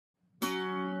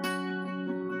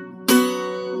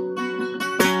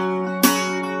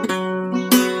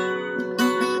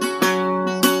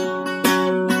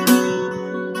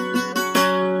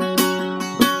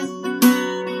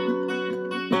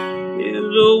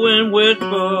wind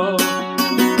whisper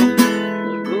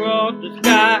across the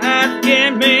sky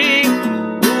asking me,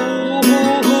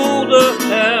 who the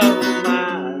hell am I?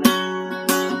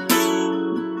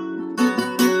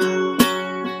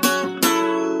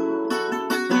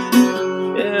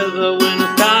 There's a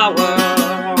wind tower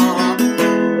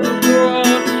across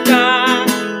the sky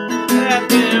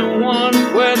asking one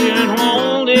question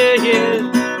only is,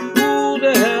 who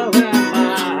the hell am I?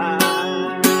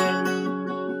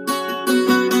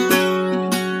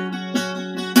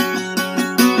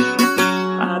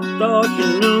 I thought you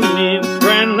knew me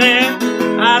friendly,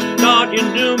 I thought you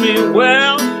knew me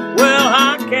well. Well,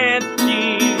 I can't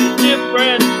see the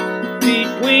difference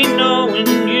between knowing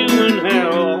you and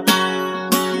hell.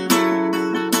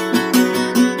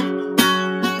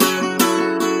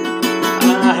 I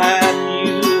asked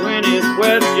you any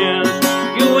questions,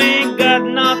 you ain't got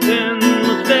nothing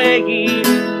to say.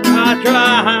 I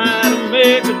try to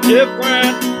make a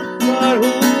difference, but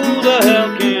who the hell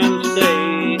can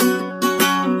stay?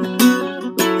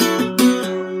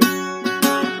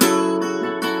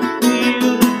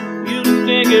 You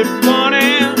think it's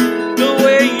funny the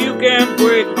way you can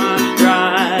break my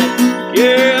stride?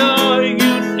 Yeah, you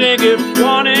think it's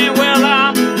funny. Well,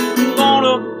 I'm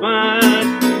gonna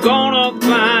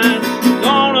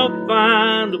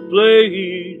find a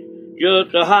place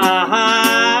just to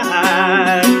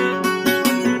hide.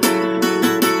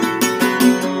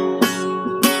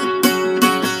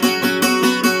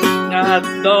 I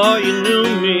thought you knew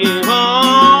me,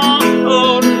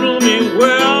 oh, knew me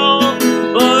well,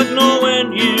 but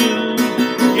knowing you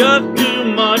just too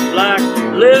much like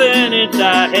living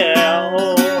inside hell.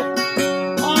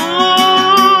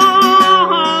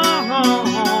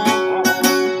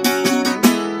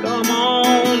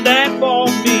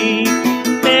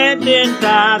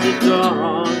 Inside the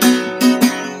dawn,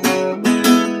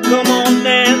 come on,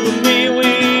 dance with me. We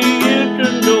used to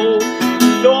know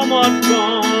so much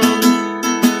fun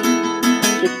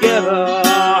together.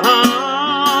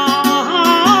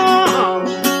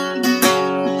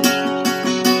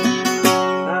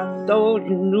 I thought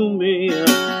you knew me,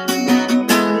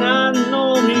 and I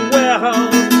know me well,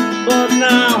 but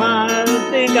now I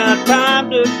think our time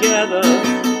together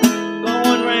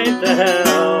going right to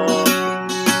hell.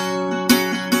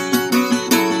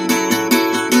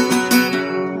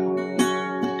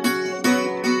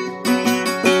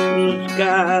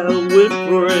 Sky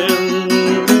whispering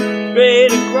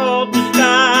straight across the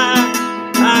sky.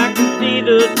 I can see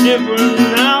the difference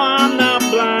now. I'm not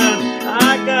blind, I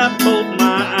got both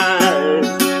my eyes.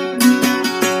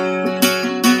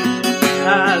 I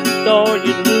thought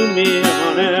you knew me,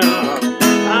 honey,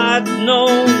 I know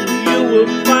you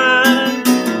were fine.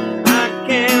 I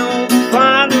can't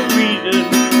find a reason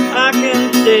I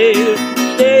can stay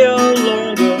a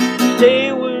longer,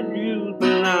 stay with you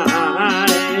tonight.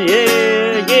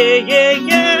 Yeah, yeah,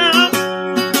 yeah.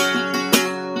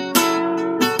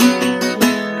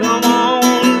 Come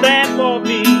on, dance for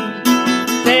me,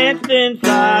 dance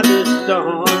inside the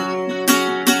sun.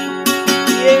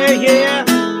 Yeah, yeah,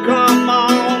 come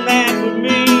on, dance with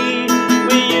me.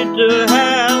 We used to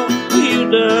have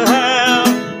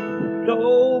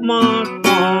so much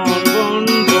fun, fun,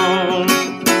 fun.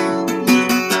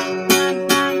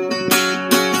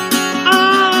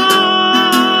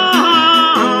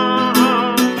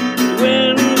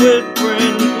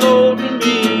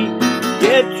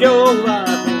 Your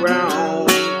life around.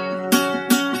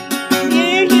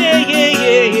 Yeah, yeah, yeah,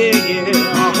 yeah, yeah, yeah.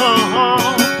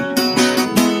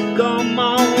 Come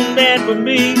on, dance for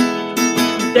me,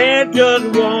 dance just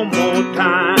one more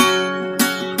time.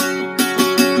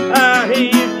 I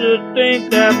used to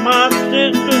think that my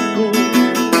sister's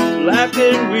cool,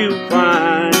 lacking real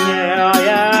fine. Yeah,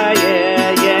 yeah,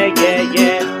 yeah, yeah, yeah,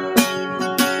 yeah.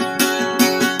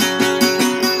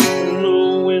 No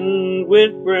wind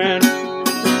whispering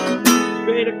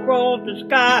straight across the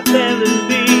sky, telling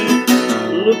me,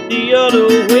 look the other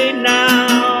way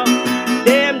now.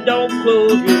 Damn, don't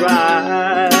close your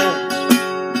eyes.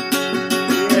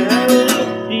 Yeah,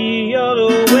 look the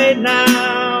other way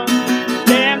now.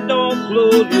 Damn, don't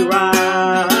close your eyes.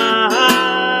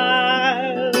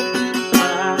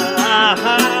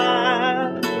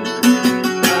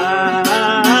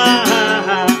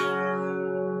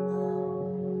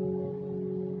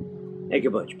 Hey,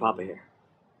 good bunch, Papa here.